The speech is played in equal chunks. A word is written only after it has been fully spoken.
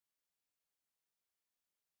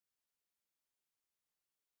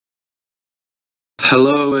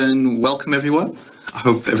Hello and welcome everyone. I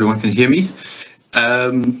hope everyone can hear me.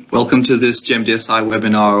 Welcome to this GMDSI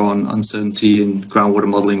webinar on Uncertainty in Groundwater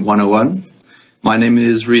Modelling 101. My name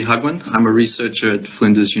is Ree Hugman. I'm a researcher at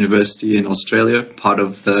Flinders University in Australia, part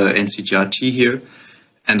of the NCGRT here,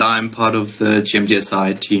 and I'm part of the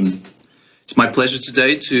GMDSI team. It's my pleasure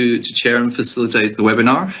today to chair and facilitate the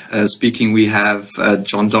webinar. Speaking we have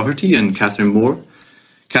John Doherty and Catherine Moore.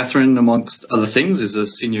 Catherine, amongst other things, is a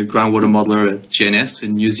senior groundwater modeler at GNS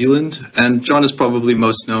in New Zealand, and John is probably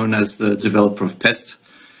most known as the developer of PEST.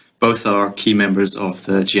 Both are key members of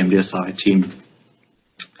the GMDSI team.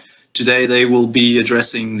 Today they will be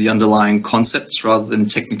addressing the underlying concepts rather than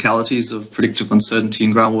technicalities of predictive uncertainty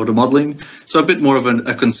in groundwater modeling, so a bit more of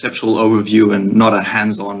a conceptual overview and not a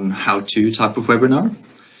hands-on how-to type of webinar.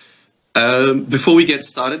 Before we get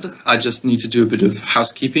started, I just need to do a bit of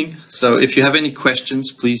housekeeping. So if you have any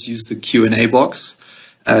questions, please use the Q&A box.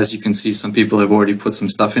 As you can see, some people have already put some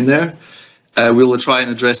stuff in there. We will try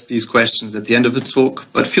and address these questions at the end of the talk,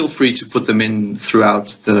 but feel free to put them in throughout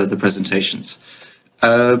the presentations.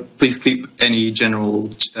 Please keep any general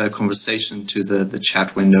conversation to the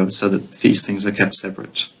chat window so that these things are kept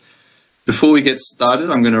separate. Before we get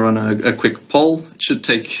started, I'm going to run a quick poll. It should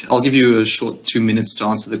take, I'll give you a short 2 minutes to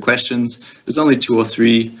answer the questions. There's only 2 or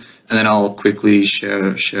 3, and then I'll quickly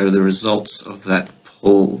share the results of that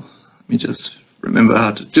poll. Let me just remember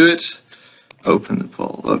how to do it. Open the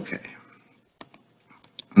poll, okay.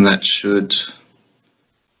 And that should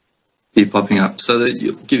be popping up. So that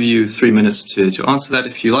you'll give you 3 minutes to answer that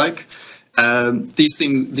if you like.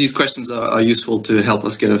 These questions are useful to help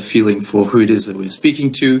us get a feeling for who it is that we're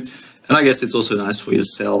speaking to. And I guess it's also nice for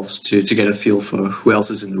yourselves to get a feel for who else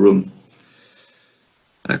is in the room.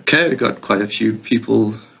 Okay, we've got quite a few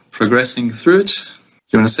people progressing through it.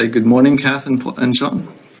 Do you want to say good morning, Kath and John?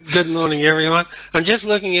 Good morning, everyone. I'm just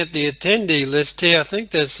looking at the attendee list here. I think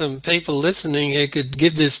there's some people listening who could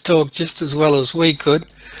give this talk just as well as we could.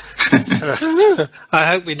 I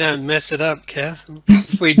hope we don't mess it up, Kath.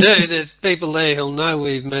 If we do, there's people there who'll know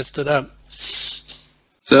we've messed it up.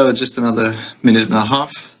 So just another minute and a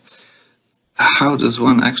half. How does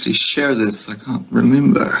one actually share this? I can't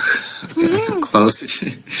remember. Okay, I can close it.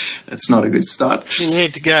 That's not a good start. You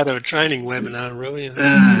need to go to a training webinar, really.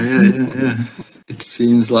 Yeah. It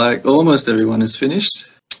seems like almost everyone is finished.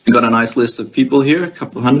 We've got a nice list of people here, a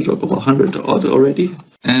couple hundred or 100 odd already,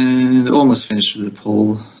 and almost finished with the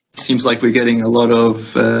poll. It seems like we're getting a lot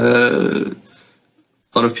of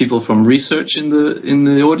people from research in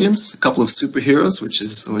the audience, a couple of superheroes, which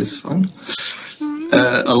is always fun.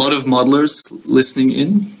 A lot of modelers listening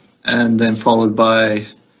in, and then followed by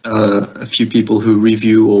a few people who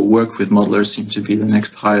review or work with modelers seem to be the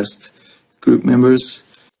next highest group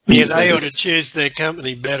members. Yeah, they ought to choose their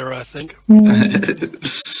company better, I think.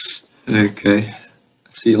 Okay.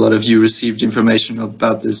 I see a lot of you received information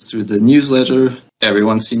about this through the newsletter.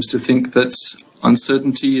 Everyone seems to think that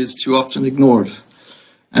uncertainty is too often ignored,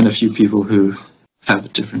 and a few people who have a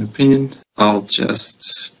different opinion. I'll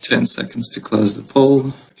just 10 seconds to close the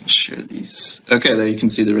poll and share these. Okay, there you can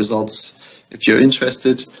see the results if you're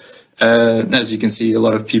interested. As you can see, a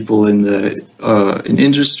lot of people in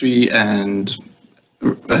industry and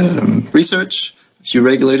research, a few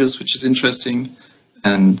regulators, which is interesting,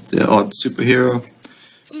 and the odd superhero,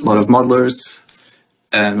 a lot of modelers,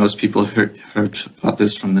 and most people heard about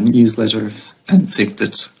this from the newsletter and think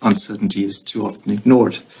that uncertainty is too often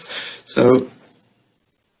ignored. So,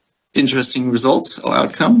 interesting results or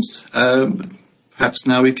outcomes. Perhaps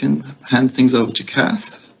now we can hand things over to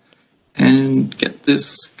Kath and get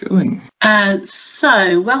this going.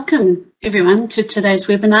 So welcome everyone to today's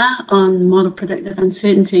webinar on model predictive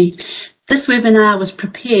uncertainty. This webinar was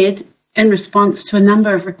prepared in response to a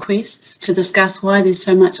number of requests to discuss why there's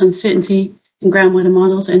so much uncertainty in groundwater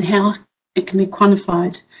models and how it can be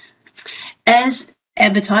quantified. As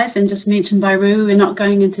advertised and just mentioned by Roo, we're not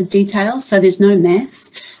going into details, so there's no maths,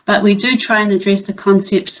 but we do try and address the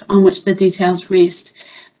concepts on which the details rest.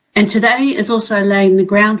 And today is also laying the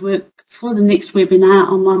groundwork for the next webinar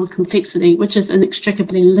on model complexity, which is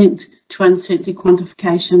inextricably linked to uncertainty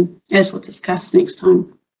quantification, as we'll discuss next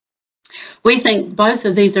time. We think both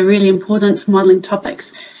of these are really important for modelling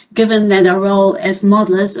topics, given that our role as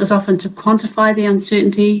modelers is often to quantify the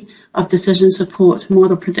uncertainty of decision support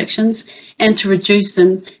model predictions and to reduce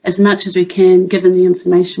them as much as we can given the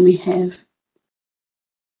information we have.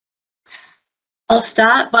 I'll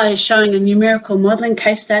start by showing a numerical modelling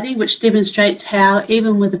case study which demonstrates how,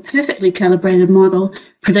 even with a perfectly calibrated model,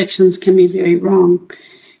 predictions can be very wrong.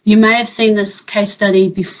 You may have seen this case study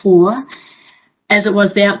before, as it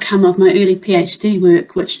was the outcome of my early PhD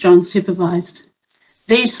work, which John supervised.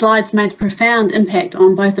 These slides made a profound impact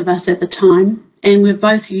on both of us at the time, and we've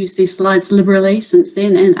both used these slides liberally since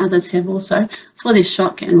then, and others have also, for their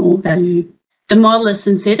shock and awe value. The model is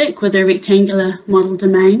synthetic with a rectangular model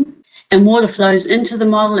domain, and water flows into the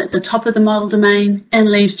model at the top of the model domain and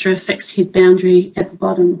leaves through a fixed head boundary at the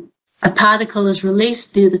bottom. A particle is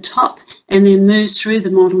released near the top and then moves through the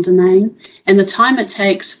model domain, and the time it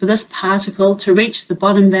takes for this particle to reach the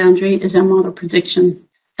bottom boundary is our model prediction.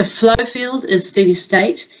 The flow field is steady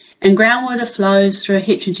state, and groundwater flows through a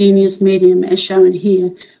heterogeneous medium as shown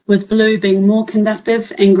here, with blue being more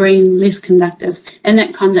conductive and green less conductive, and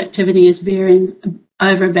that conductivity is varying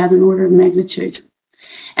over about an order of magnitude.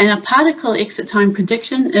 And our particle exit time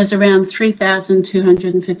prediction is around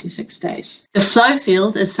 3,256 days. The flow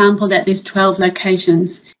field is sampled at these 12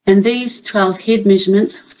 locations, and these 12 head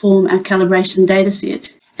measurements form our calibration data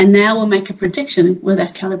set. And now we'll make a prediction with our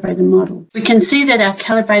calibrated model. We can see that our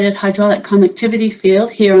calibrated hydraulic conductivity field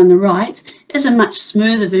here on the right is a much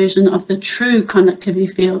smoother version of the true conductivity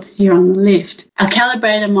field here on the left. Our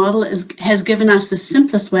calibrated model has given us the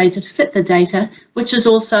simplest way to fit the data, which is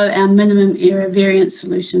also our minimum error variance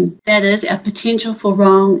solution. That is, our potential for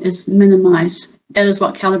wrong is minimized. That is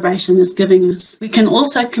what calibration is giving us. We can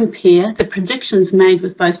also compare the predictions made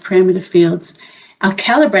with both parameter fields. Our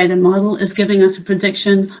calibrated model is giving us a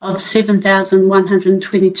prediction of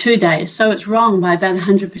 7,122 days, so it's wrong by about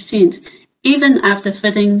 100%, even after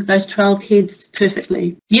fitting those 12 heads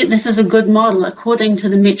perfectly. Yet this is a good model according to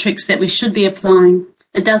the metrics that we should be applying.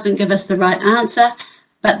 It doesn't give us the right answer,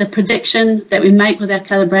 but the prediction that we make with our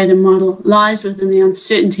calibrated model lies within the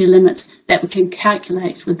uncertainty limits that we can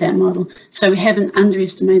calculate with that model, so we haven't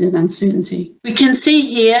underestimated uncertainty. We can see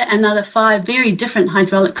here another 5 very different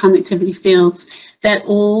hydraulic conductivity fields that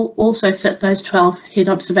all also fit those 12 head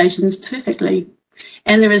observations perfectly.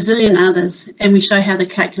 And there are a zillion others, and we show how to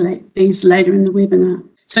calculate these later in the webinar.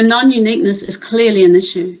 So non-uniqueness is clearly an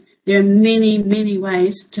issue. There are many, many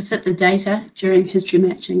ways to fit the data during history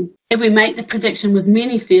matching. If we make the prediction with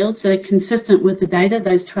many fields that are consistent with the data,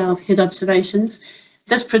 those 12 head observations,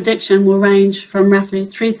 this prediction will range from roughly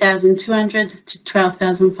 3,200 to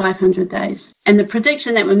 12,500 days. And the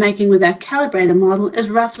prediction that we're making with our calibrated model is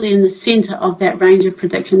roughly in the center of that range of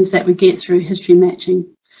predictions that we get through history matching.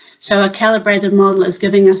 So our calibrated model is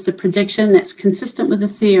giving us the prediction that's consistent with the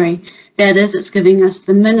theory. That is, it's giving us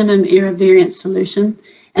the minimum error variance solution,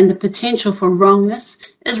 and the potential for wrongness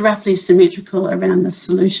is roughly symmetrical around this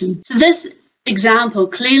solution. So this example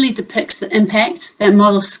clearly depicts the impact that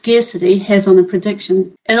model scarcity has on a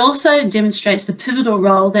prediction. It also demonstrates the pivotal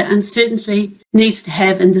role that uncertainty needs to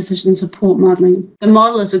have in decision support modelling. The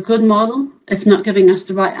model is a good model. It's not giving us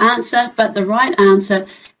the right answer, but the right answer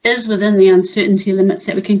is within the uncertainty limits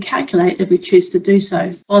that we can calculate if we choose to do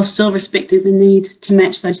so, while still respecting the need to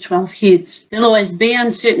match those 12 heads. There'll always be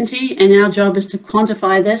uncertainty, and our job is to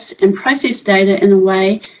quantify this and process data in a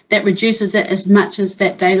way that reduces it as much as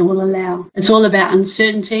that data will allow. It's all about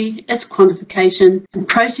uncertainty, its quantification, and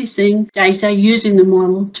processing data using the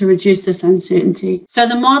model to reduce this uncertainty. So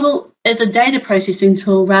the model is a data processing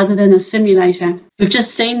tool rather than a simulator. We've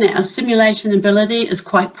just seen that our simulation ability is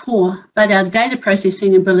quite poor, but our data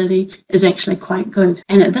processing ability is actually quite good.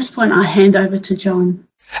 And at this point, I hand over to John.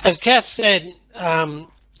 As Kath said,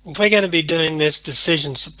 if we're going to be doing this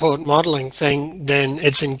decision support modelling thing, then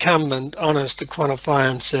it's incumbent on us to quantify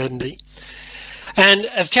uncertainty. And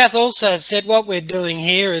as Kath also said, what we're doing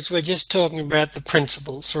here is we're just talking about the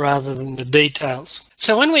principles rather than the details.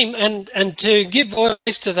 So when we and to give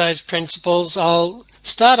voice to those principles, I'll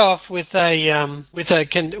start off with an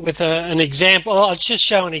example. I'll just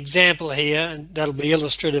show an example here, and that'll be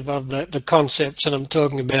illustrative of the concepts that I'm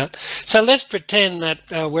talking about. So let's pretend that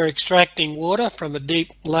we're extracting water from a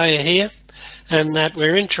deep layer here, and that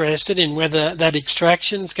we're interested in whether that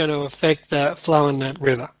extraction is going to affect the flow in that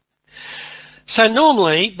river. So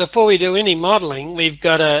normally, before we do any modelling, we've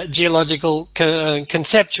got a geological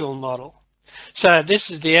conceptual model. So this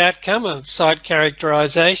is the outcome of site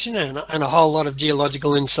characterisation and a whole lot of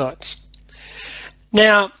geological insights.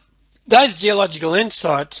 Now, those geological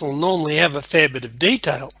insights will normally have a fair bit of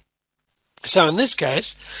detail. So in this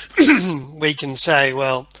case, we can say,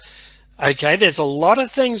 well, okay, there's a lot of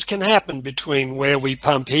things can happen between where we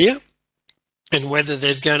pump here and whether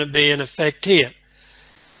there's going to be an effect here.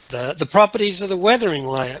 The properties of the weathering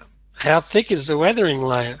layer. How thick is the weathering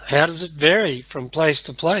layer? How does it vary from place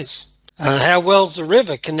to place? How well's the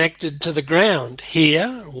river connected to the ground here,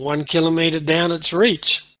 1 kilometre down its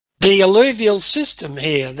reach? The alluvial system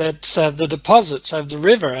here, that's the deposits of the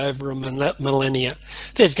river over a millennia.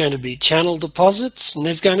 There's going to be channel deposits and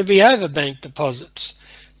there's going to be overbank deposits.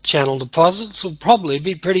 Channel deposits will probably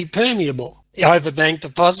be pretty permeable. Overbank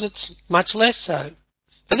deposits, much less so.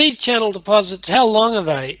 Are these channel deposits, how long are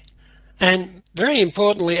they? And very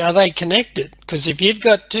importantly, are they connected? Because if you've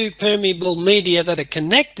got two permeable media that are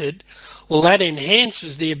connected, well, that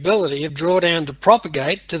enhances the ability of drawdown to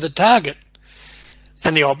propagate to the target.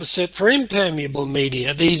 And the opposite for impermeable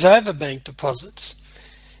media, these overbank deposits.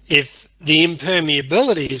 If the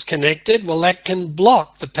impermeability is connected, well, that can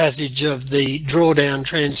block the passage of the drawdown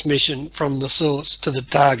transmission from the source to the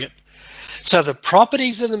target. So the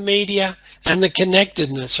properties of the media and the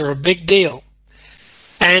connectedness are a big deal.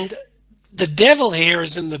 And the devil here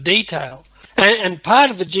is in the detail. And part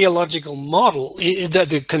of the geological model,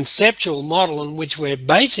 the conceptual model on which we're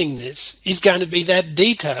basing this, is going to be that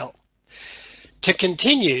detail. To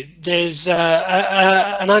continue, there's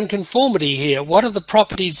an unconformity here. What are the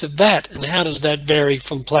properties of that, and how does that vary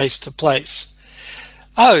from place to place?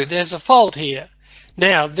 Oh, there's a fault here.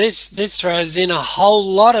 Now, this throws in a whole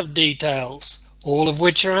lot of details, all of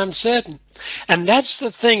which are uncertain. And that's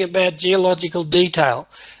the thing about geological detail.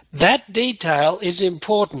 That detail is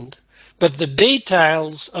important, but the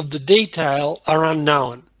details of the detail are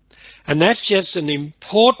unknown. And that's just an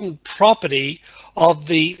important property of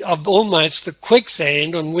almost the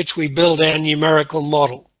quicksand on which we build our numerical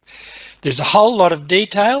model. There's a whole lot of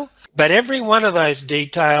detail, but every one of those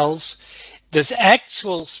details, there's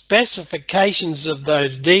actual specifications of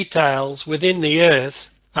those details within the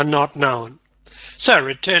Earth are not known. So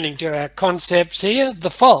returning to our concepts here, the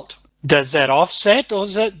fault. Does that offset or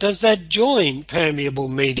does that join permeable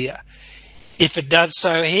media? If it does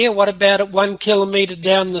so here, what about at 1 kilometre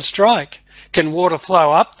down the strike? Can water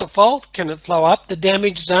flow up the fault? Can it flow up the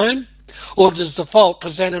damage zone? Or does the fault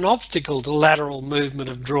present an obstacle to lateral movement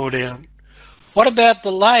of drawdown? What about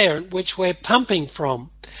the layer at which we're pumping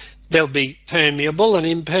from? There'll be permeable and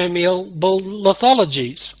impermeable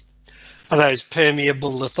lithologies. Are those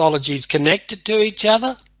permeable lithologies connected to each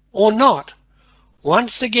other or not?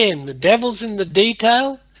 Once again, the devil's in the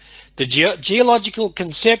detail. The geological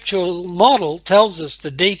conceptual model tells us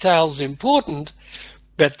the detail's important,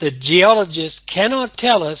 but the geologist cannot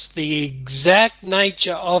tell us the exact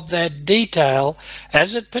nature of that detail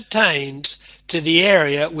as it pertains to the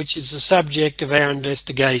area which is the subject of our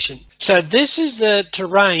investigation. So this is the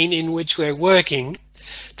terrain in which we're working.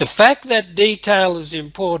 The fact that detail is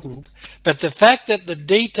important, but the fact that the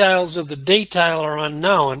details of the detail are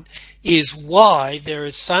unknown is why there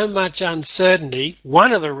is so much uncertainty,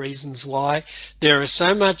 one of the reasons why there is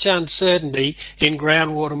so much uncertainty in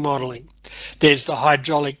groundwater modelling. There's the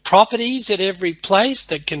hydraulic properties at every place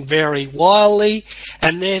that can vary wildly,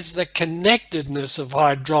 and there's the connectedness of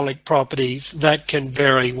hydraulic properties that can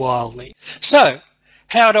vary wildly. So,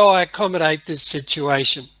 how do I accommodate this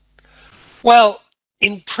situation? Well,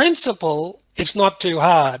 in principle, it's not too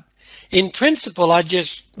hard. In principle,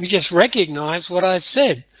 we just recognise what I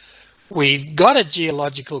said. We've got a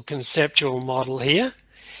geological conceptual model here.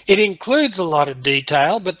 It includes a lot of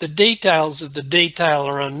detail, but the details of the detail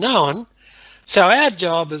are unknown. So our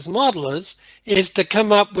job as modelers is to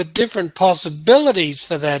come up with different possibilities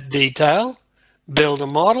for that detail, build a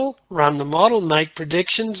model, run the model, make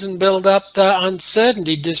predictions, and build up the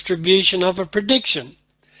uncertainty distribution of a prediction.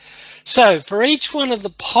 So for each one of the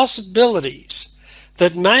possibilities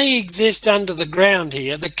that may exist under the ground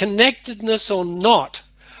here, the connectedness or not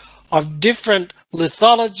of different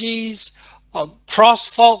lithologies, of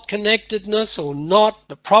cross-fault connectedness or not,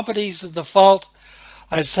 the properties of the fault,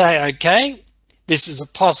 I say, okay, this is a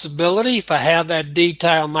possibility for how that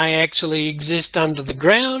detail may actually exist under the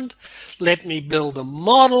ground. Let me build a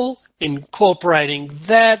model incorporating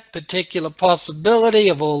that particular possibility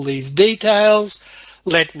of all these details.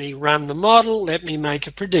 Let me run the model. Let me make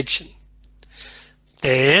a prediction.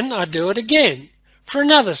 Then I do it again for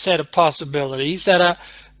another set of possibilities that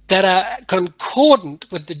are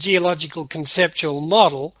concordant with the geological conceptual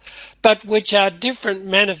model, but which are different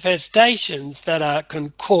manifestations that are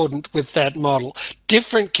concordant with that model.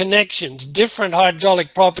 Different connections, different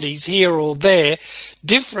hydraulic properties here or there,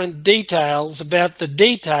 different details about the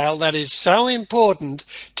detail that is so important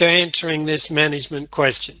to answering this management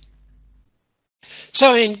question.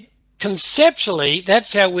 So conceptually,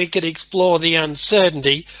 that's how we could explore the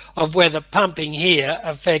uncertainty of whether pumping here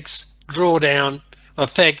affects drawdown,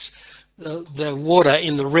 affects the water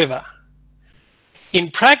in the river. In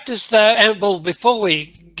practice though, and well, before we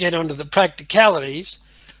get onto the practicalities,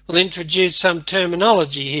 we'll introduce some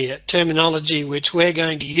terminology here, terminology which we're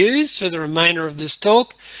going to use for the remainder of this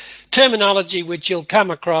talk, terminology which you'll come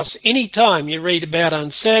across any time you read about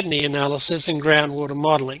uncertainty analysis and groundwater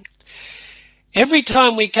modelling. Every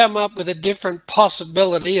time we come up with a different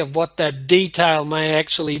possibility of what that detail may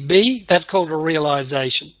actually be, that's called a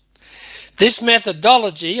realisation. This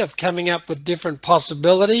methodology of coming up with different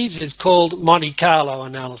possibilities is called Monte Carlo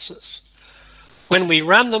analysis. When we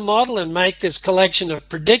run the model and make this collection of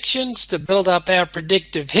predictions to build up our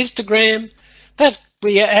predictive histogram,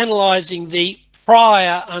 we are analysing the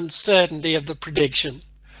prior uncertainty of the prediction.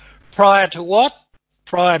 Prior to what?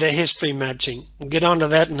 Prior to history matching. We'll get onto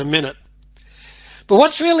that in a minute. But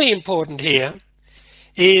what's really important here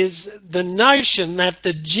is the notion that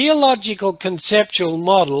the geological conceptual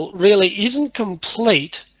model really isn't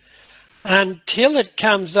complete until it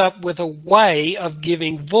comes up with a way of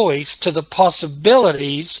giving voice to the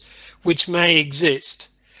possibilities which may exist.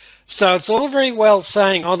 So it's all very well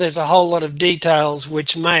saying, oh, there's a whole lot of details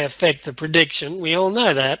which may affect the prediction. We all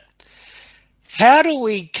know that. How do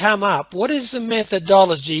we come up? What is the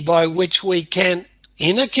methodology by which we can,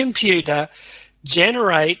 in a computer,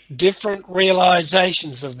 generate different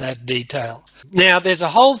realizations of that detail? Now, there's a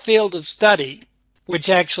whole field of study which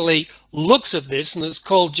actually looks at this, and it's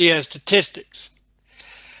called geostatistics.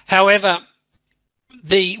 However,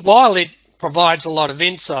 while it provides a lot of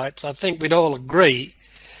insights, I think we'd all agree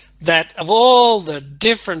that of all the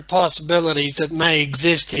different possibilities that may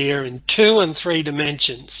exist here in 2 and 3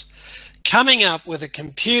 dimensions, coming up with a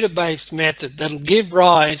computer-based method that'll give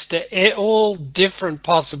rise to all different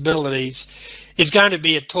possibilities is going to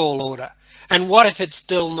be a tall order. And what if it's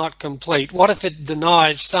still not complete? What if it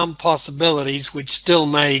denies some possibilities which still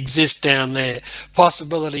may exist down there?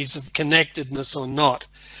 Possibilities of connectedness or not.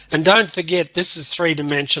 And don't forget, this is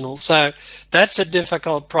 3-dimensional, so that's a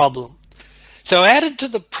difficult problem. So added to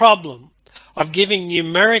the problem of giving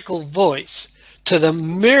numerical voice to the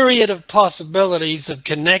myriad of possibilities of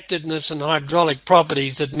connectedness and hydraulic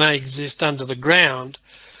properties that may exist under the ground,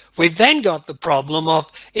 we've then got the problem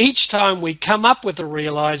of each time we come up with a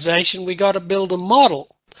realization, we got to build a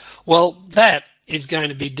model. Well, that is going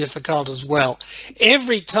to be difficult as well.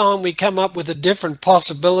 Every time we come up with a different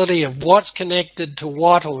possibility of what's connected to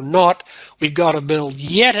what or not, we've got to build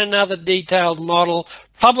yet another detailed model,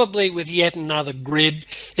 probably with yet another grid.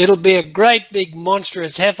 It'll be a great big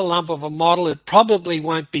monstrous heffalump of a model. It probably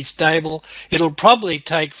won't be stable. It'll probably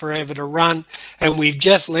take forever to run, and we've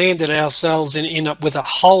just landed ourselves with a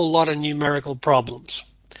whole lot of numerical problems.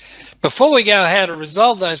 Before we go how to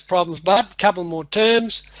resolve those problems, but a couple more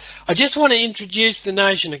terms, I just want to introduce the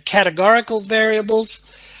notion of categorical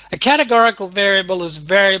variables. A categorical variable is a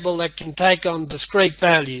variable that can take on discrete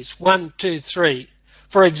values, 1, 2, 3.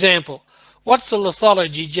 For example, what's the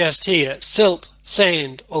lithology just here? Silt,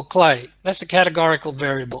 sand, or clay? That's a categorical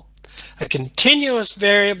variable. A continuous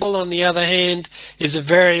variable, on the other hand, is a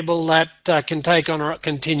variable that can take on a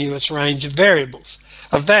continuous range of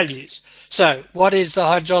values. So, what is the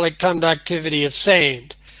hydraulic conductivity of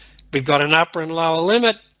sand? We've got an upper and lower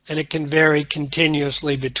limit, and it can vary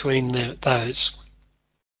continuously between those.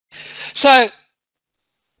 So,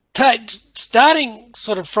 starting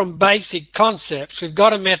sort of from basic concepts, we've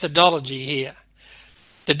got a methodology here.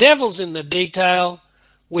 The devil's in the detail.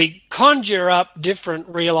 We conjure up different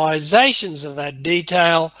realizations of that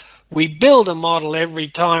detail. We build a model every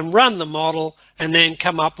time, run the model, and then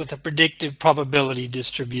come up with a predictive probability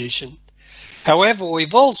distribution. However,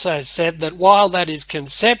 we've also said that while that is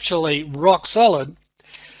conceptually rock solid,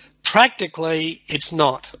 practically it's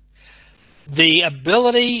not. The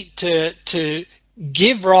ability to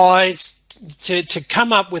give rise to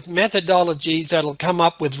come up with methodologies that'll come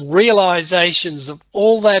up with realizations of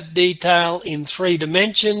all that detail in 3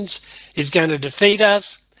 dimensions is going to defeat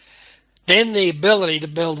us. Then the ability to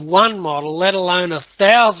build one model, let alone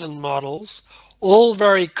 1,000 models, all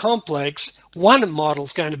very complex. One model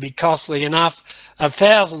is going to be costly enough.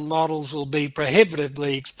 1,000 models will be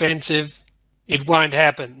prohibitively expensive. It won't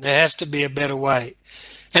happen. There has to be a better way.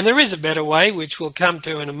 And there is a better way, which we'll come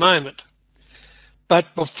to in a moment.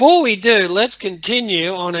 But before we do, let's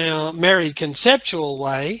continue on our merry conceptual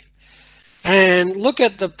way and look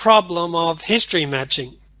at the problem of history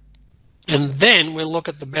matching. And then we'll look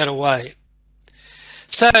at the better way.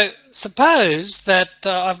 So suppose that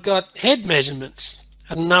I've got head measurements,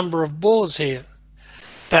 a number of bores here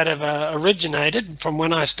that have originated from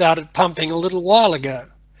when I started pumping a little while ago.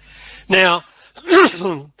 Now,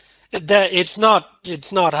 it's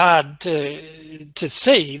not hard to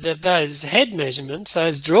see that those head measurements,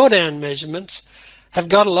 those drawdown measurements, have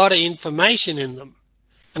got a lot of information in them.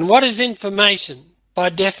 And what is information? By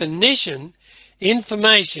definition,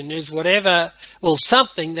 information is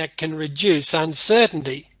something that can reduce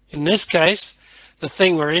uncertainty. In this case, the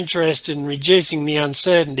thing we're interested in reducing the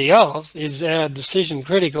uncertainty of is our decision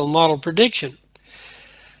critical model prediction.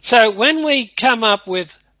 So when we come up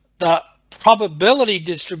with the probability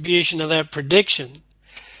distribution of that prediction,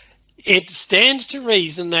 it stands to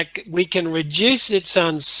reason that we can reduce its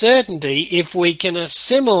uncertainty if we can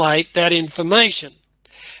assimilate that information.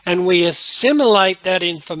 And we assimilate that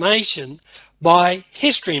information by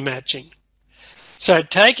history matching. So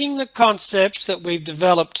taking the concepts that we've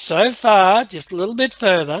developed so far, just a little bit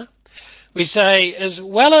further, we say, as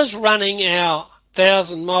well as running our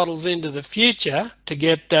 1,000 models into the future to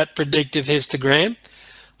get that predictive histogram,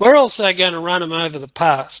 we're also going to run them over the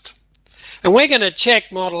past. And we're going to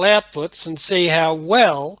check model outputs and see how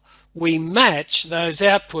well we match, those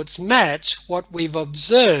outputs match what we've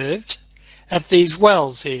observed at these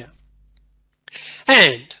wells here.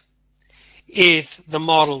 And if the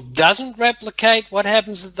model doesn't replicate what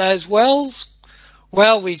happens at those wells,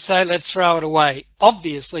 well, we say let's throw it away.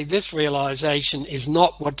 Obviously, this realization is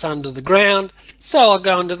not what's under the ground, so I'll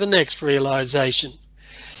go on to the next realization.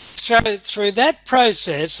 So through that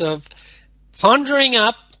process of conjuring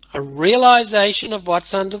up a realization of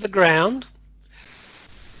what's under the ground,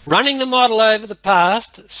 running the model over the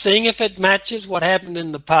past, seeing if it matches what happened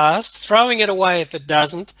in the past, throwing it away if it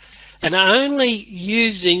doesn't, and only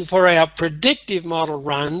using for our predictive model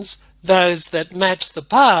runs those that match the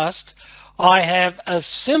past, I have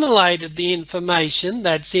assimilated the information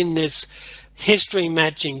that's in this history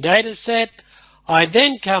matching data set. I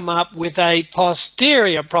then come up with a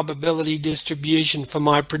posterior probability distribution for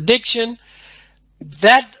my prediction.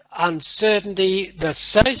 That uncertainty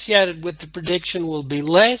associated with the prediction will be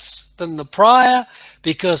less than the prior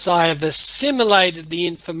because I have assimilated the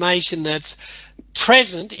information that's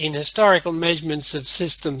present in historical measurements of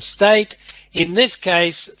system state, in this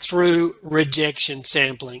case through rejection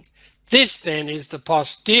sampling. This then is the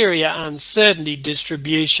posterior uncertainty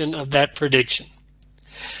distribution of that prediction.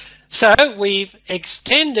 So we've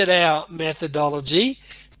extended our methodology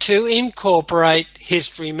to incorporate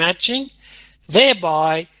history matching,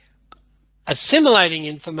 thereby assimilating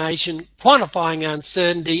information, quantifying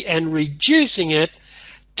uncertainty, and reducing it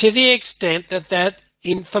to the extent that that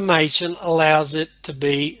information allows it to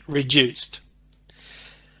be reduced.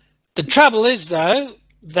 The trouble is, though,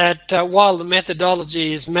 that while the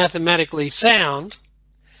methodology is mathematically sound,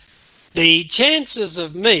 the chances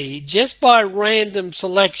of me, just by random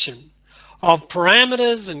selection of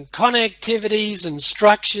parameters and connectivities and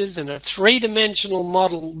structures in a three-dimensional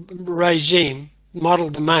model regime, model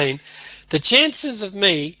domain, the chances of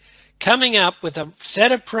me coming up with a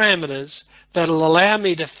set of parameters that'll allow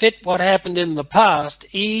me to fit what happened in the past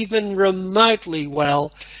even remotely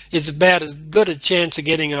well is about as good a chance of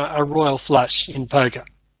getting a royal flush in poker.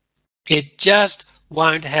 It just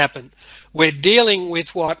won't happen. We're dealing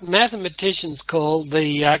with what mathematicians call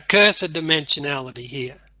the cursor dimensionality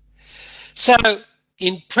here. So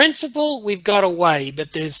in principle, we've got a way,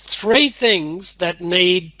 but there's three things that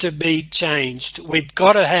need to be changed. We've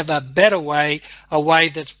got to have a better way, a way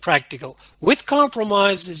that's practical. With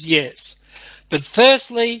compromises, yes. But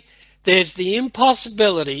firstly, there's the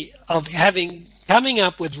impossibility of coming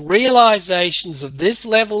up with realizations of this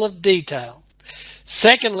level of detail.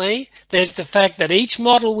 Secondly, there's the fact that each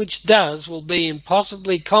model which does will be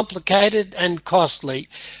impossibly complicated and costly.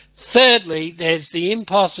 Thirdly, there's the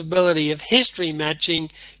impossibility of history matching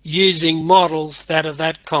using models that are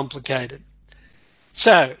that complicated.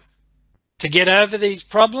 So, to get over these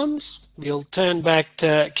problems, we'll turn back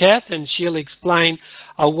to Kath and she'll explain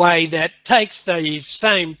a way that takes these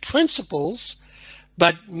same principles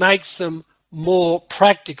but makes them more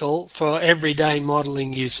practical for everyday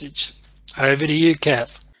modelling usage. Over to you,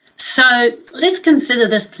 Kath. So let's consider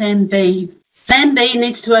this Plan B. Plan B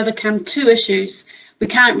needs to overcome two issues. We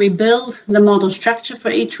can't rebuild the model structure for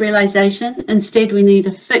each realization. Instead, we need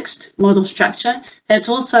a fixed model structure that's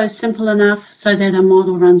also simple enough so that our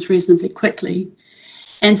model runs reasonably quickly.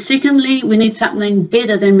 And secondly, we need something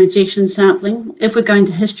better than rejection sampling if we're going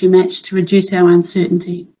to history match to reduce our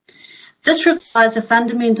uncertainty. This requires a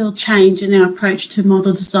fundamental change in our approach to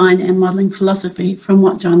model design and modelling philosophy from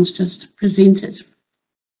what John's just presented.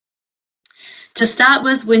 To start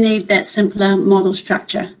with, we need that simpler model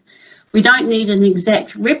structure. We don't need an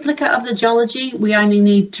exact replica of the geology, we only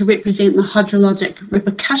need to represent the hydrologic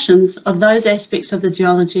repercussions of those aspects of the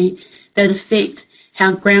geology that affect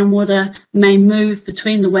how groundwater may move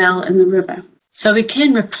between the well and the river. So we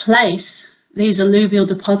can replace these alluvial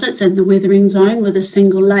deposits in the weathering zone with a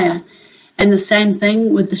single layer, and the same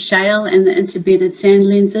thing with the shale and the interbedded sand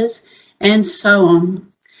lenses, and so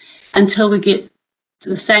on, until we get to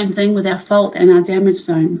the same thing with our fault and our damage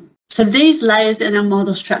zone. So these layers in our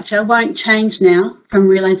model structure won't change now from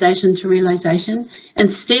realization to realization.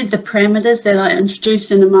 Instead, the parameters that I introduce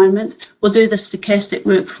in a moment will do the stochastic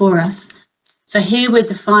work for us. So here we're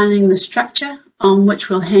defining the structure on which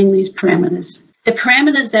we'll hang these parameters. The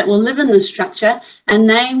parameters that will live in this structure are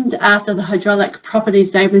named after the hydraulic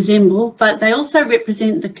properties they resemble, but they also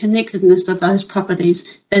represent the connectedness of those properties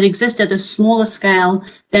that exist at a smaller scale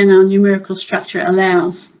than our numerical structure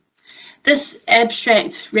allows. This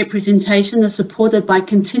abstract representation is supported by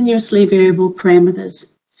continuously variable parameters.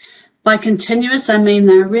 By continuous, I mean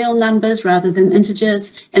they're real numbers rather than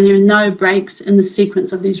integers, and there are no breaks in the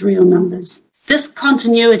sequence of these real numbers. This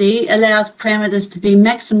continuity allows parameters to be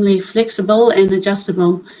maximally flexible and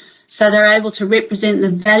adjustable, so they're able to represent the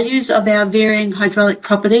values of our varying hydraulic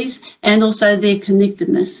properties and also their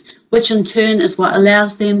connectedness, which in turn is what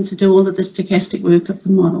allows them to do all of the stochastic work of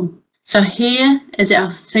the model. So here is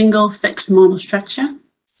our single fixed model structure,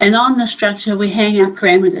 and on the structure we hang our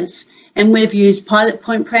parameters, and we've used pilot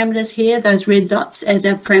point parameters here, those red dots, as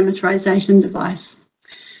our parameterization device.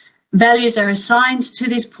 Values are assigned to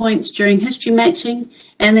these points during history matching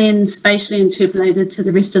and then spatially interpolated to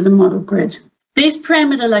the rest of the model grid. These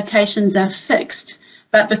parameter locations are fixed,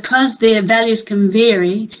 but because their values can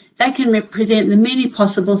vary, they can represent the many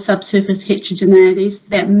possible subsurface heterogeneities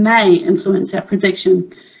that may influence our prediction.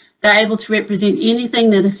 They're able to represent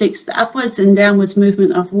anything that affects the upwards and downwards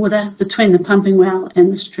movement of water between the pumping well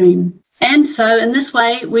and the stream. And so in this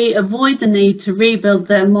way, we avoid the need to rebuild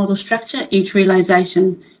the model structure each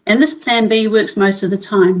realization. And this plan B works most of the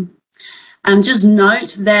time. Just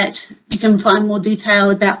note that you can find more detail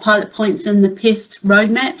about pilot points in the PEST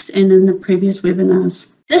roadmaps and in the previous webinars.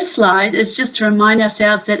 This slide is just to remind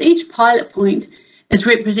ourselves that each pilot point is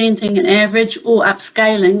representing an average or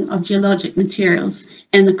upscaling of geologic materials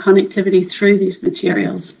and the connectivity through these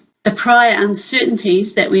materials. The prior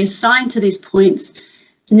uncertainties that we assign to these points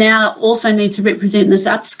now also need to represent this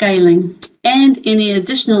upscaling and any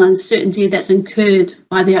additional uncertainty that's incurred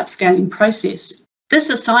by the upscaling process. This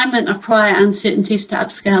assignment of prior uncertainties to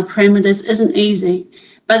upscale parameters isn't easy,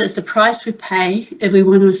 but it's the price we pay if we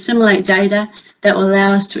want to assimilate data that will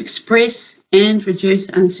allow us to express and reduce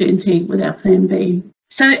uncertainty with our plan B.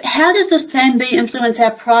 So how does this plan B influence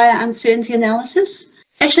our prior uncertainty analysis?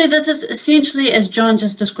 Actually, this is essentially as John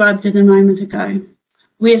just described it a moment ago.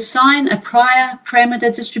 We assign a prior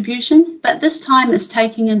parameter distribution, but this time it's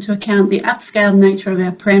taking into account the upscaled nature of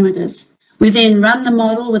our parameters. We then run the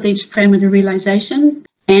model with each parameter realization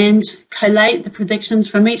and collate the predictions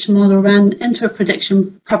from each model run into a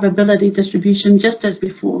prediction probability distribution just as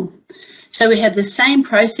before. So we have the same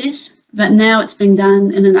process, but now it's being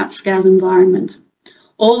done in an upscaled environment.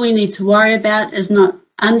 All we need to worry about is not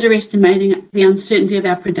underestimating the uncertainty of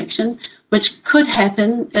our prediction, which could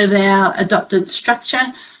happen if our adopted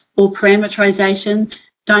structure or parameterization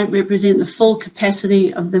don't represent the full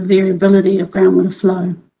capacity of the variability of groundwater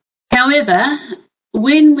flow. However,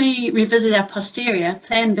 when we revisit our posterior,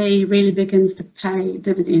 Plan B really begins to pay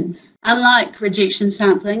dividends. Unlike rejection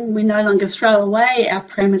sampling, we no longer throw away our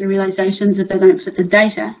parameter realizations if they don't fit the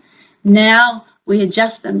data. Now we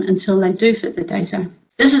adjust them until they do fit the data.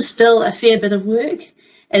 This is still a fair bit of work,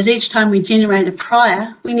 as each time we generate a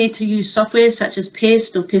prior, we need to use software such as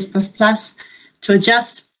PEST or PEST++ to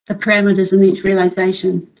adjust the parameters in each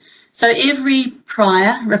realization. So every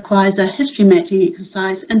prior requires a history matching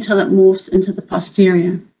exercise until it morphs into the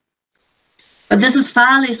posterior. But this is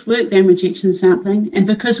far less work than rejection sampling, and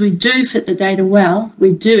because we do fit the data well,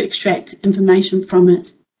 we do extract information from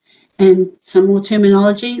it. And some more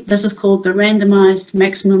terminology, this is called the randomized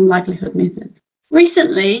maximum likelihood method.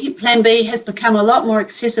 Recently, Plan B has become a lot more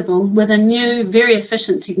accessible with a new, very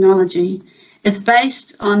efficient technology. It's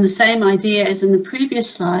based on the same idea as in the previous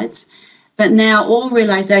slides, but now all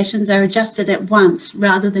realizations are adjusted at once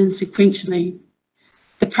rather than sequentially.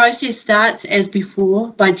 The process starts as before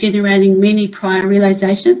by generating many prior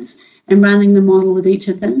realizations and running the model with each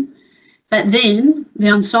of them. But then the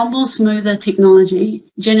ensemble smoother technology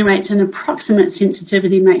generates an approximate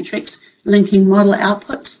sensitivity matrix linking model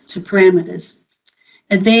outputs to parameters.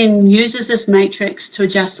 It then uses this matrix to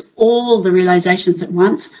adjust all the realizations at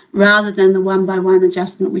once rather than the one-by-one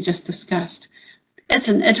adjustment we just discussed. It's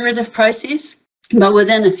an iterative process, but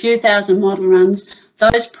within a few thousand model runs,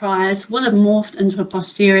 those priors will have morphed into a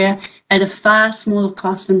posterior at a far smaller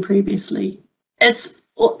cost than previously. It's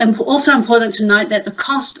also important to note that the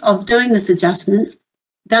cost of doing this adjustment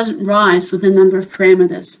doesn't rise with the number of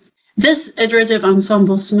parameters. This iterative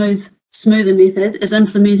ensemble smoother method is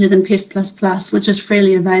implemented in PEST++, which is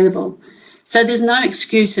freely available. So there's no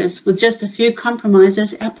excuses. With just a few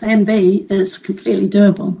compromises, our Plan B is completely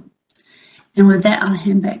doable. And with that, I'll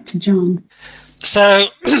hand back to John. So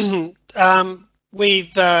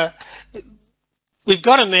we've got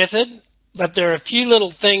a method, but there are a few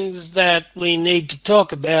little things that we need to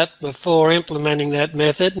talk about before implementing that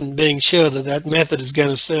method and being sure that that method is going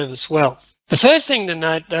to serve us well. The first thing to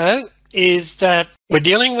note, though, is that we're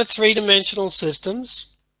dealing with three-dimensional systems.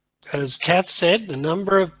 As Kath said, the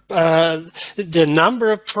number of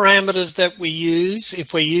parameters that we use,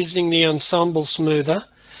 if we're using the ensemble smoother,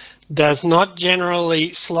 does not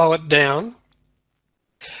generally slow it down.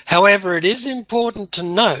 However, it is important to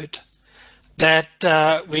note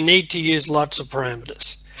that we need to use lots of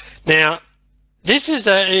parameters. Now, this is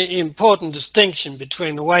an important distinction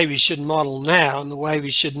between the way we should model now and the way we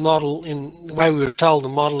should model in the way we were told to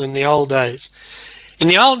model in the old days. In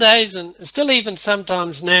the old days, and still even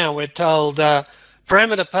sometimes now, we're told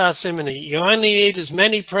parameter parsimony. You only need as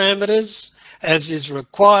many parameters as is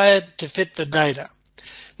required to fit the data.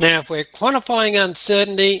 Now, if we're quantifying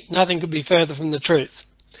uncertainty, nothing could be further from the truth.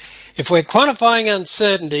 If we're quantifying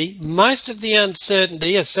uncertainty, most of the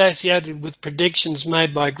uncertainty associated with predictions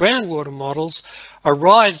made by groundwater models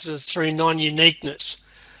arises through non-uniqueness.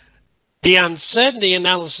 The uncertainty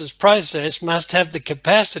analysis process must have the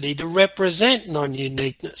capacity to represent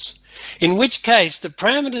non-uniqueness, in which case the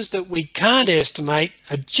parameters that we can't estimate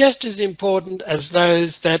are just as important as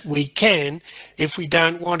those that we can if we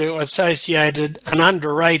don't want to associate an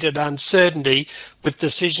underrated uncertainty with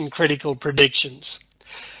decision-critical predictions.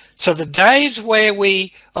 So the days where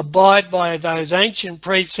we abide by those ancient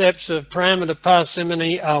precepts of parameter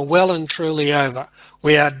parsimony are well and truly over.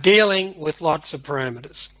 We are dealing with lots of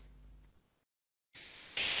parameters.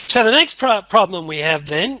 So the next problem we have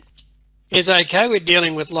then is, okay, we're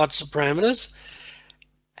dealing with lots of parameters.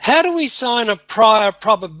 How do we assign a prior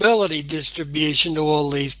probability distribution to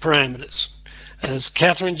all these parameters? As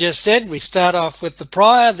Catherine just said, we start off with the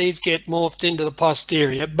prior, these get morphed into the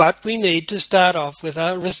posterior, but we need to start off with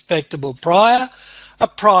a respectable prior, a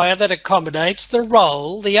prior that accommodates the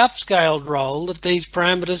role, the upscaled role that these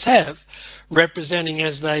parameters have, representing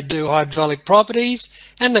as they do hydraulic properties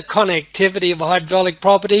and the connectivity of hydraulic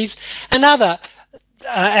properties and other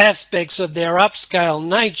aspects of their upscale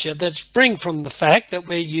nature that spring from the fact that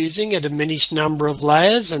we're using a diminished number of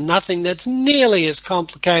layers and nothing that's nearly as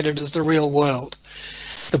complicated as the real world.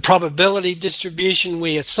 The probability distribution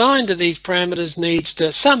we assign to these parameters needs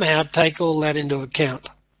to somehow take all that into account.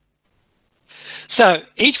 So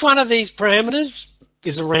each one of these parameters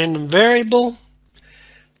is a random variable.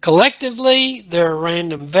 Collectively, they're a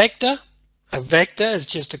random vector. A vector is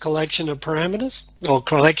just a collection of parameters, or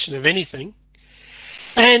collection of anything.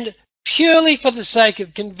 And purely for the sake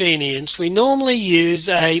of convenience, we normally use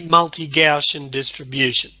a multi-Gaussian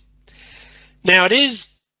distribution. Now, it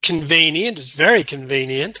is convenient, it's very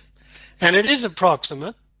convenient, and it is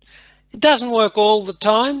approximate. It doesn't work all the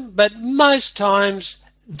time, but most times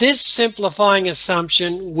this simplifying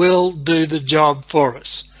assumption will do the job for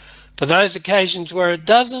us. For those occasions where it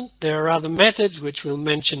doesn't, there are other methods which we'll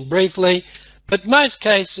mention briefly, but most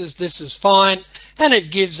cases this is fine, and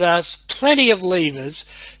it gives us plenty of levers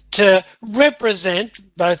to represent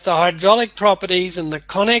both the hydraulic properties and the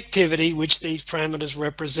connectivity which these parameters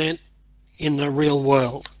represent in the real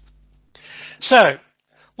world. So,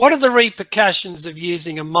 what are the repercussions of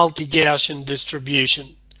using a multi-Gaussian distribution?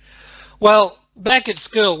 Well, back at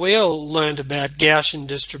school we all learned about Gaussian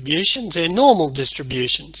distributions. They're normal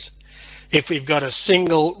distributions. If we've got a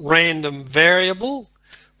single random variable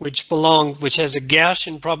which has a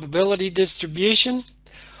Gaussian probability distribution,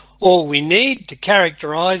 all we need to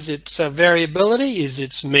characterize its variability is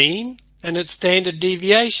its mean and its standard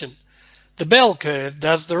deviation. The bell curve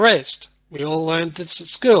does the rest. We all learned this at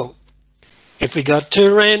school. If we got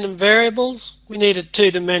two random variables, we need a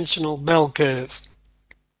two-dimensional bell curve.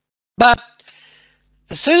 But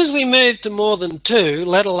as soon as we move to more than two,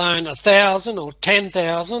 let alone 1,000 or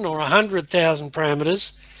 10,000 or 100,000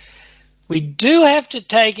 parameters, we do have to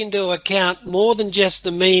take into account more than just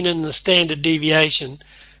the mean and the standard deviation.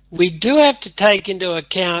 We do have to take into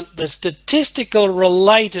account the statistical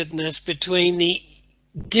relatedness between the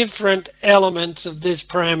different elements of this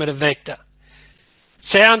parameter vector.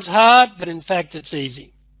 Sounds hard, but in fact it's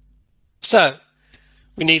easy. So,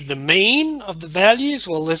 we need the mean of the values.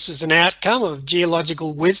 Well, this is an outcome of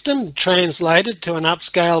geological wisdom translated to an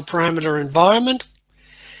upscale parameter environment.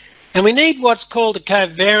 And we need what's called a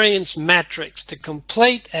covariance matrix to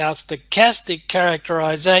complete our stochastic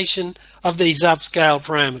characterization of these upscale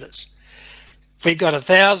parameters. If we've got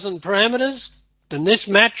 1,000 parameters, then this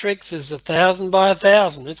matrix is 1,000 by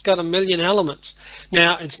 1,000. It's got 1,000,000 elements.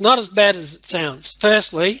 Now, it's not as bad as it sounds.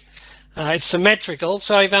 Firstly, it's symmetrical,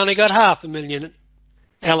 so we've only got 500,000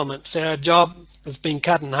 elements. Our job has been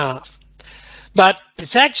cut in half. But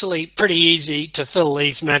it's actually pretty easy to fill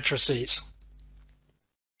these matrices.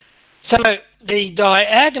 So the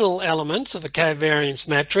diagonal elements of a covariance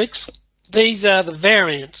matrix, these are the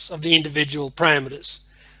variance of the individual parameters.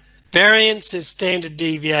 Variance is standard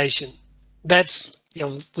deviation. That's,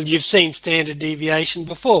 you've seen standard deviation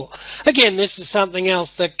before. Again, this is something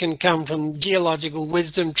else that can come from geological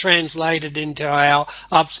wisdom translated into our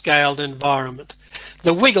upscaled environment.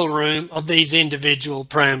 The wiggle room of these individual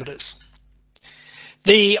parameters.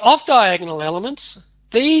 The off-diagonal elements,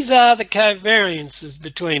 these are the covariances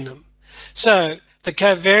between them. So the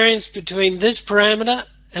covariance between this parameter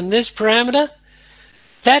and this parameter,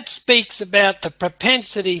 that speaks about the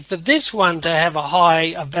propensity for this one to have a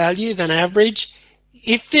higher value than average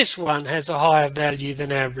if this one has a higher value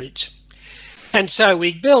than average. And so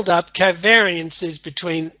we build up covariances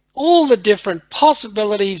between all the different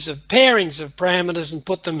possibilities of pairings of parameters and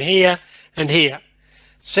put them here and here.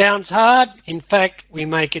 Sounds hard? In fact, we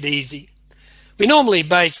make it easy. We normally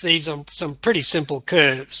base these on some pretty simple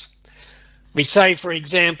curves. We say, for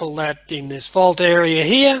example, that in this fault area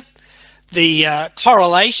here, the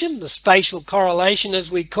correlation, the spatial correlation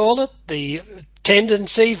as we call it, the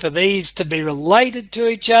tendency for these to be related to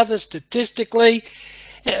each other statistically,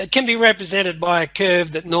 can be represented by a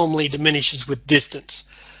curve that normally diminishes with distance.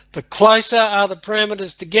 The closer are the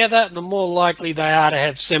parameters together, the more likely they are to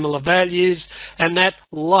have similar values, and that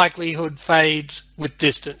likelihood fades with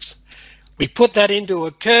distance. We put that into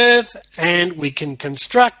a curve and we can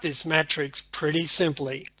construct this matrix pretty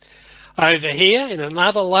simply. Over here in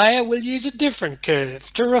another layer, we'll use a different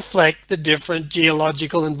curve to reflect the different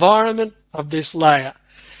geological environment of this layer.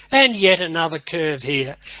 And yet another curve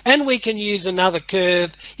here. And we can use another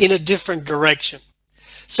curve in a different direction.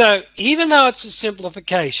 So even though it's a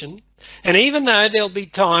simplification, and even though there'll be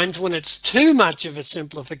times when it's too much of a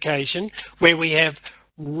simplification, where we have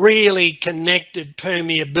really connected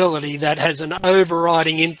permeability that has an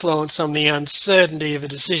overriding influence on the uncertainty of a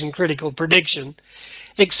decision-critical prediction,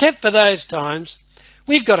 except for those times,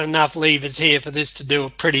 we've got enough levers here for this to do a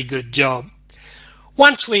pretty good job.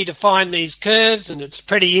 Once we define these curves, and it's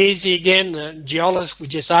pretty easy again, the geologist, we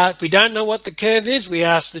just ask, if we don't know what the curve is, we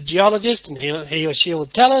ask the geologist and he or she will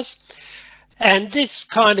tell us. And this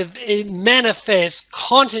kind of manifests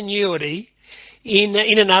continuity in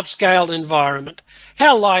an upscaled environment.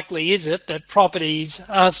 How likely is it that properties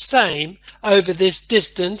are same over this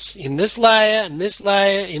distance in this layer, in this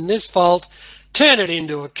layer, in this fault, turn it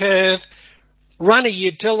into a curve, run a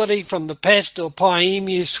utility from the PEST or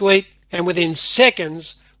PyEmu suite, and within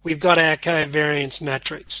seconds, we've got our covariance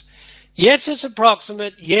matrix. Yes, it's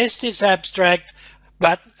approximate. Yes, it's abstract.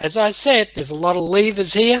 But as I said, there's a lot of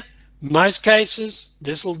levers here. Most cases,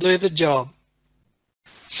 this will do the job.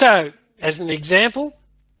 So, as an example,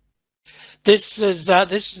 this is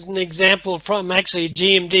an example from actually a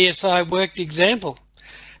GMDSI worked example.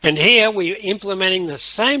 And here we're implementing the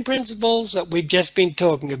same principles that we've just been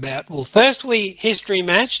talking about. Well, first we history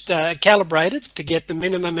matched, calibrated to get the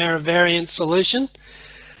minimum error variance solution.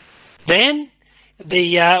 Then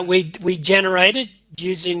we generated,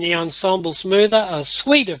 using the ensemble smoother, a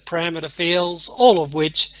suite of parameter fields, all of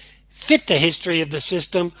which fit the history of the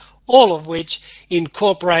system, all of which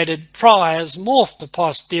incorporated priors morphed to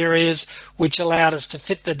posteriors, which allowed us to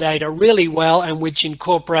fit the data really well and which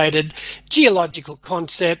incorporated geological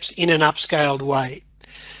concepts in an upscaled way.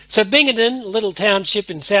 So Binghamton, a little township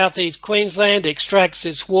in southeast Queensland, extracts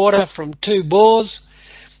its water from 2 bores.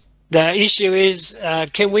 The issue is,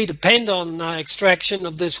 can we depend on extraction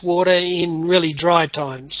of this water in really dry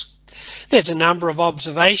times? There's a number of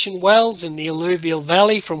observation wells in the alluvial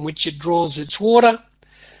valley from which it draws its water.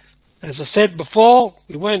 As I said before,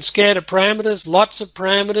 we weren't scared of parameters, lots of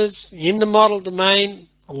parameters in the model domain,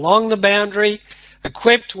 along the boundary,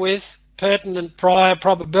 equipped with pertinent prior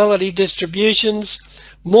probability distributions,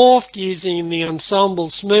 morphed using the ensemble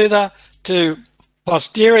smoother to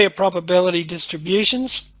posterior probability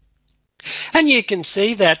distributions. And you can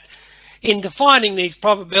see that in defining these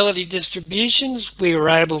probability distributions, we were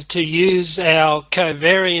able to use our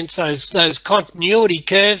covariance, those continuity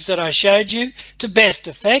curves that I showed you, to best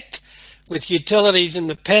effect. With utilities in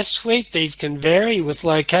the PEST suite, these can vary with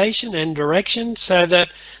location and direction so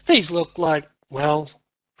that these look like, well,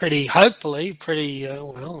 hopefully pretty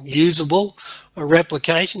usable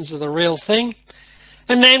replications of the real thing.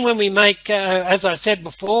 And then when we make, as I said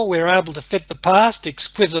before, we're able to fit the past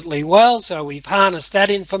exquisitely well, so we've harnessed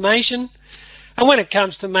that information. And when it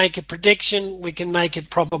comes to make a prediction, we can make it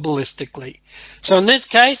probabilistically. So in this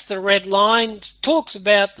case, the red line talks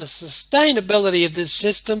about the sustainability of this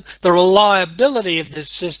system, the reliability of this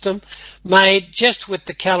system, made just with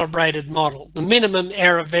the calibrated model, the minimum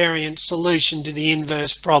error variance solution to the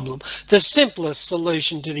inverse problem, the simplest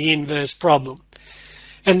solution to the inverse problem.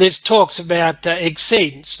 And this talks about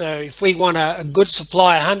exceedance. So if we want a good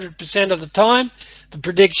supply 100% of the time, the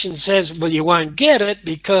prediction says, well, you won't get it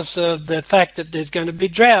because of the fact that there's going to be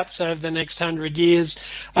droughts over the next 100 years.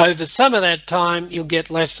 Over some of that time, you'll get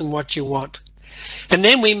less than what you want. And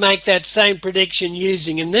then we make that same prediction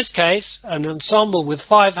using, in this case, an ensemble with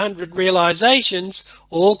 500 realizations,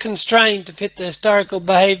 all constrained to fit the historical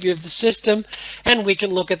behavior of the system, and we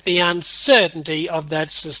can look at the uncertainty of that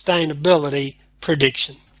sustainability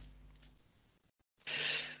prediction.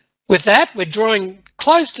 With that, we're drawing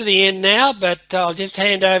close to the end now, but I'll just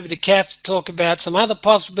hand over to Kath to talk about some other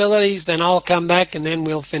possibilities, then I'll come back and then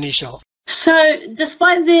we'll finish off. So,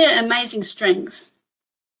 despite their amazing strengths,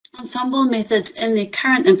 ensemble methods in their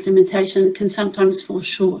current implementation can sometimes fall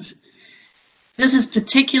short. This is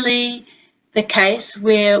particularly the case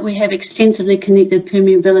where we have extensively connected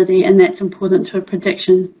permeability, and that's important to a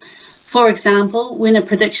prediction. For example, when a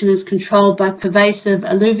prediction is controlled by pervasive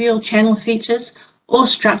alluvial channel features or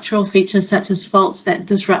structural features such as faults that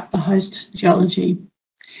disrupt the host geology.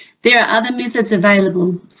 There are other methods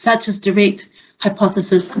available, such as direct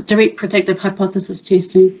predictive hypothesis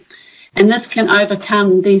testing, and this can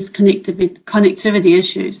overcome these connectivity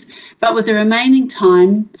issues. But with the remaining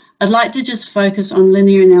time, I'd like to just focus on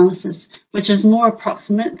linear analysis, which is more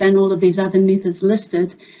approximate than all of these other methods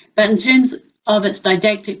listed, but in terms of its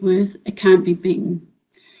didactic worth, it can't be beaten.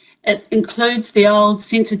 It includes the old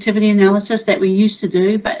sensitivity analysis that we used to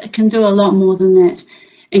do, but it can do a lot more than that,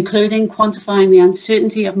 including quantifying the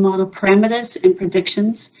uncertainty of model parameters and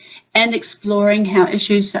predictions, and exploring how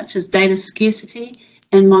issues such as data scarcity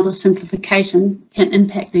and model simplification can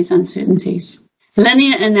impact these uncertainties.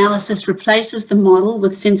 Linear analysis replaces the model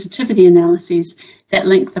with sensitivity analyses that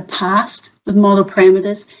link the past with model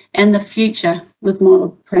parameters and the future with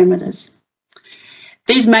model parameters.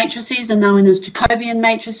 These matrices are known as Jacobian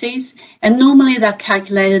matrices, and normally they're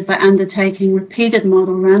calculated by undertaking repeated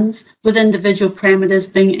model runs with individual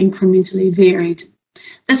parameters being incrementally varied.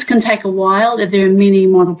 This can take a while if there are many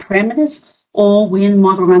model parameters or when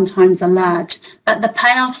model runtimes are large, but the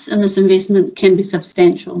payoffs in this investment can be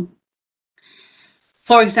substantial.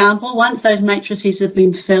 For example, once those matrices have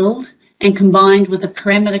been filled and combined with a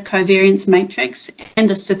parameter covariance matrix and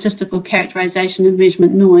a statistical characterization of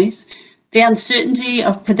measurement noise, the uncertainty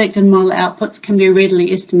of predicted model outputs can be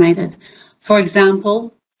readily estimated. For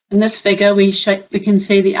example, in this figure, we can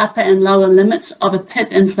see the upper and lower limits of a pit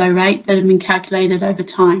inflow rate that have been calculated over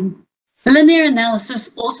time. Linear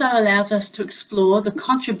analysis also allows us to explore the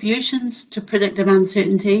contributions to predictive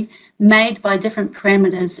uncertainty made by different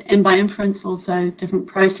parameters and by inference also different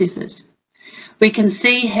processes. We can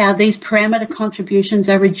see how these parameter contributions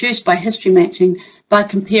are reduced by history matching by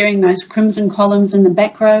comparing those crimson columns in the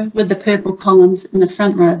back row with the purple columns in the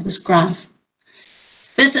front row of this graph.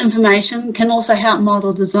 This information can also help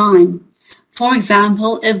model design. For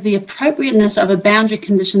example, if the appropriateness of a boundary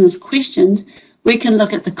condition is questioned, we can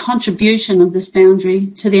look at the contribution of this boundary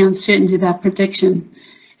to the uncertainty of our prediction.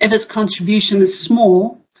 If its contribution is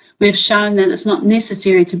small, we have shown that it's not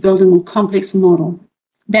necessary to build a more complex model.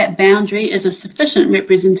 That boundary is a sufficient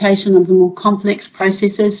representation of the more complex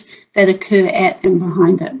processes that occur at and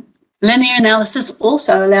behind it. Linear analysis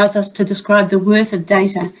also allows us to describe the worth of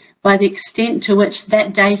data by the extent to which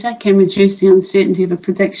that data can reduce the uncertainty of a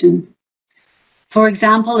prediction. For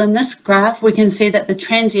example, in this graph, we can see that the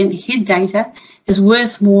transient head data is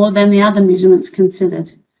worth more than the other measurements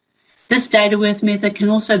considered. This data worth method can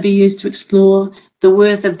also be used to explore the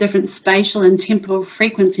worth of different spatial and temporal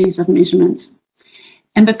frequencies of measurements.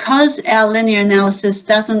 And because our linear analysis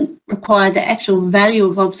doesn't require the actual value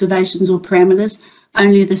of observations or parameters,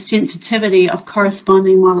 only the sensitivity of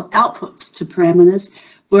corresponding model outputs to parameters,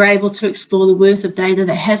 we're able to explore the worth of data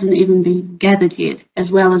that hasn't even been gathered yet,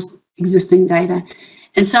 as well as existing data.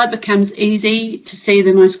 And so it becomes easy to see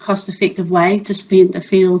the most cost-effective way to spend a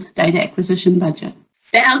field data acquisition budget.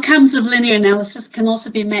 The outcomes of linear analysis can also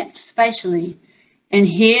be mapped spatially. And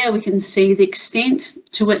here we can see the extent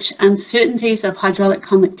to which uncertainties of hydraulic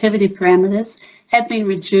conductivity parameters have been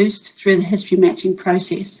reduced through the history matching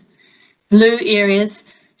process. Blue areas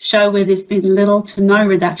show where there's been little to no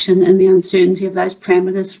reduction in the uncertainty of those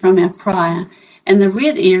parameters from our prior, and the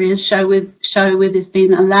red areas show where there's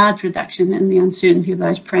been a large reduction in the uncertainty of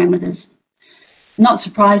those parameters. Not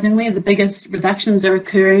surprisingly, the biggest reductions are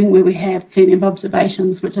occurring where we have plenty of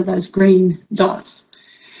observations, which are those green dots.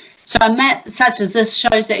 So a map such as this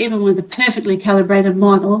shows that even with a perfectly calibrated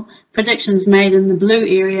model, predictions made in the blue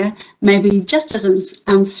area may be just as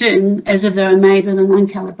uncertain as if they were made with an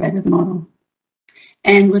uncalibrated model.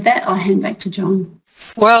 And with that, I'll hand back to John.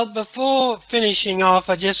 Well, before finishing off,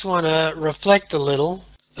 I just want to reflect a little.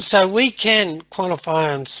 So we can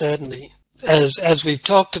quantify uncertainty. As we've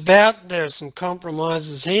talked about, there are some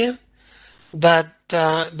compromises here. but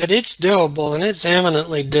it's doable, and it's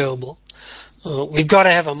eminently doable. We've got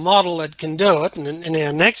to have a model that can do it, and in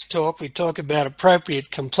our next talk we talk about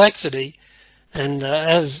appropriate complexity, and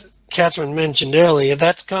as Catherine mentioned earlier,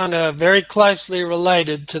 that's kind of very closely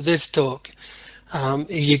related to this talk.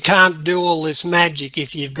 You can't do all this magic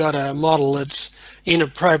if you've got a model that's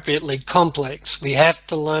inappropriately complex. We have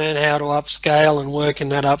to learn how to upscale and work in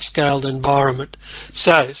that upscaled environment.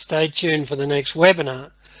 So stay tuned for the next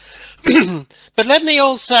webinar. But let me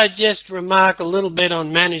also just remark a little bit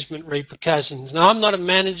on management repercussions. Now, I'm not a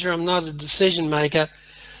manager, I'm not a decision maker,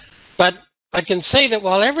 but I can see that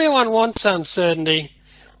while everyone wants uncertainty,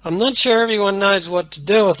 I'm not sure everyone knows what to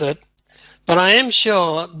do with it, but I am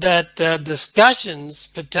sure that discussions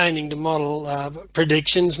pertaining to model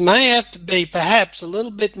predictions may have to be perhaps a little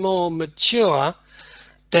bit more mature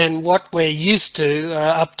than what we're used to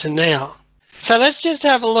up to now. So let's just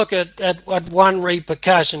have a look at one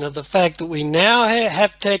repercussion of the fact that we now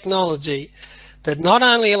have technology that not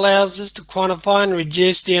only allows us to quantify and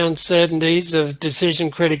reduce the uncertainties of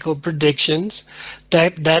decision-critical predictions,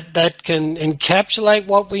 that can encapsulate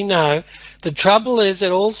what we know. The trouble is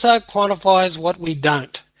it also quantifies what we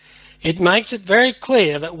don't. It makes it very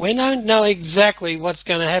clear that we don't know exactly what's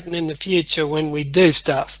going to happen in the future when we do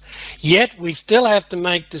stuff, yet we still have to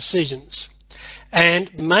make decisions.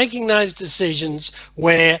 And making those decisions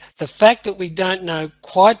where the fact that we don't know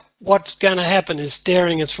quite what's going to happen is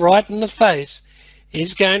staring us right in the face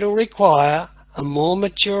is going to require a more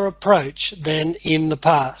mature approach than in the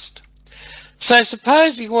past. So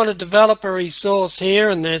suppose you want to develop a resource here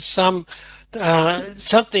and there's something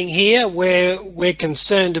here where we're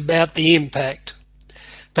concerned about the impact.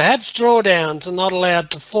 Perhaps drawdowns are not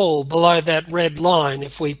allowed to fall below that red line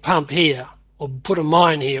if we pump here or put a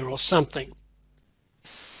mine here or something.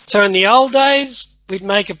 So in the old days, we'd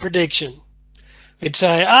make a prediction. We'd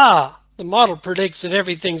say, the model predicts that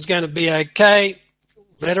everything's going to be okay.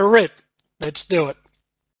 Let her rip. Let's do it.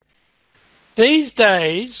 These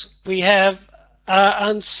days, we have an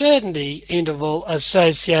uncertainty interval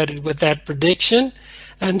associated with that prediction,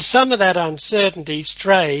 and some of that uncertainty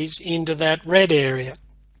strays into that red area.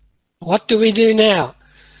 What do we do now?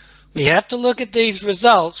 We have to look at these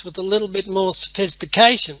results with a little bit more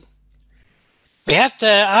sophistication. We have to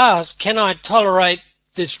ask, can I tolerate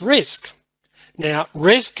this risk? Now,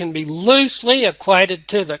 risk can be loosely equated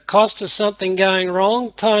to the cost of something going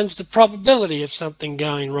wrong times the probability of something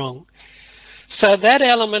going wrong. So that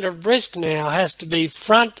element of risk now has to be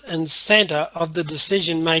front and center of the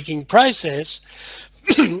decision-making process,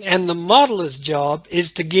 and the modeler's job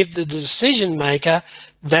is to give the decision maker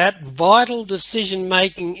that vital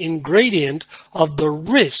decision-making ingredient of the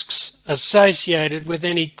risks associated with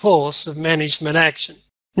any course of management action.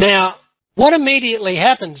 Now, what immediately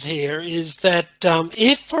happens here is that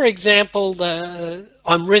if, for example,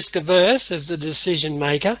 I'm risk averse as a decision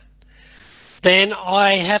maker, then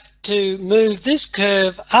I have to move this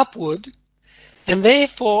curve upward, and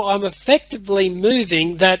therefore I'm effectively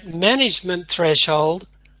moving that management threshold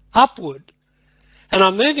upward. And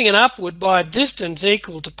I'm moving it upward by a distance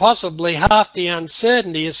equal to possibly half the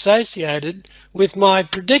uncertainty associated with my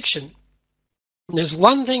prediction. And there's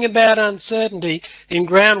one thing about uncertainty in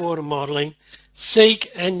groundwater modelling: seek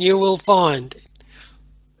and you will find.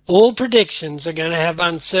 All predictions are going to have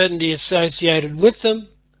uncertainty associated with them,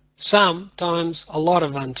 sometimes a lot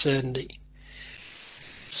of uncertainty.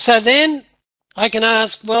 So then I can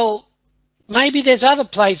ask, well, maybe there's other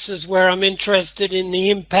places where I'm interested in the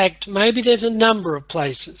impact. Maybe there's a number of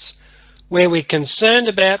places where we're concerned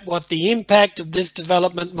about what the impact of this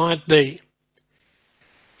development might be.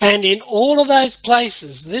 And in all of those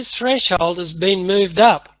places, this threshold has been moved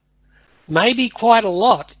up, maybe quite a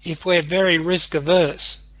lot if we're very risk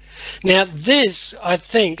averse. Now this, I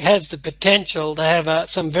think, has the potential to have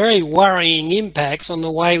some very worrying impacts on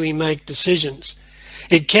the way we make decisions.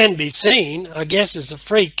 It can be seen, I guess, as a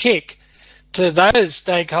free kick to those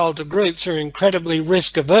stakeholder groups who are incredibly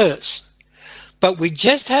risk averse. But we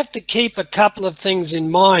just have to keep a couple of things in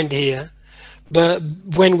mind here but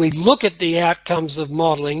when we look at the outcomes of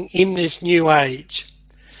modelling in this new age.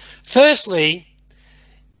 Firstly,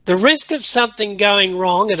 the risk of something going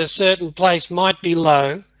wrong at a certain place might be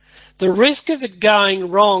low. The risk of it going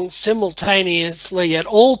wrong simultaneously at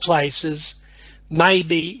all places may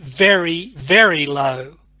be very, very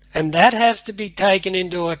low. And that has to be taken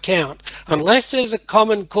into account. Unless there's a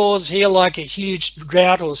common cause here like a huge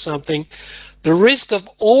drought or something, the risk of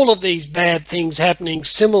all of these bad things happening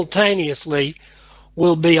simultaneously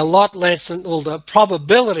will be a lot less, or the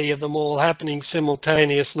probability of them all happening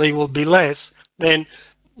simultaneously will be less than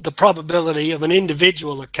the probability of an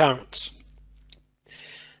individual occurrence.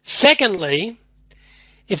 Secondly,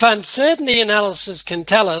 if uncertainty analysis can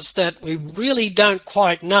tell us that we really don't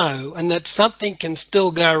quite know and that something can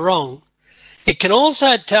still go wrong, it can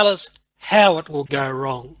also tell us how it will go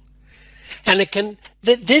wrong. And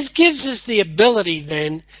this gives us the ability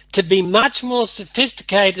then to be much more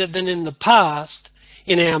sophisticated than in the past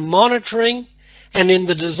in our monitoring and in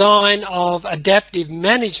the design of adaptive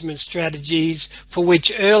management strategies for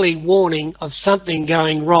which early warning of something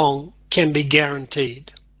going wrong can be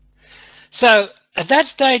guaranteed. So at that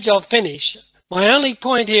stage I'll finish. My only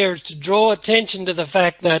point here is to draw attention to the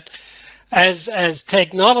fact that as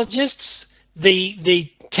technologists, the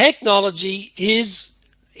technology is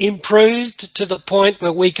improved to the point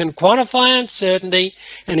where we can quantify uncertainty,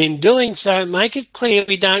 and in doing so make it clear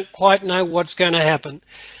we don't quite know what's going to happen.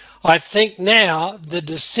 I think now the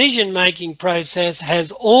decision-making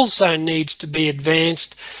process also needs to be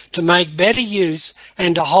advanced to make better use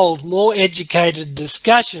and to hold more educated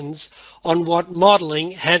discussions on what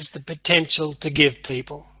modelling has the potential to give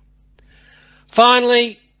people.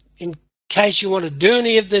 Finally, in case you want to do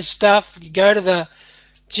any of this stuff, you go to the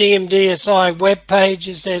GMDSI web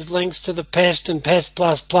pages. There's links to the PEST and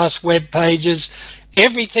PEST++ web pages.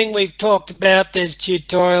 Everything we've talked about, there's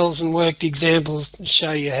tutorials and worked examples to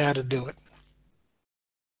show you how to do it.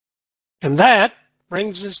 And that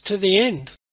brings us to the end.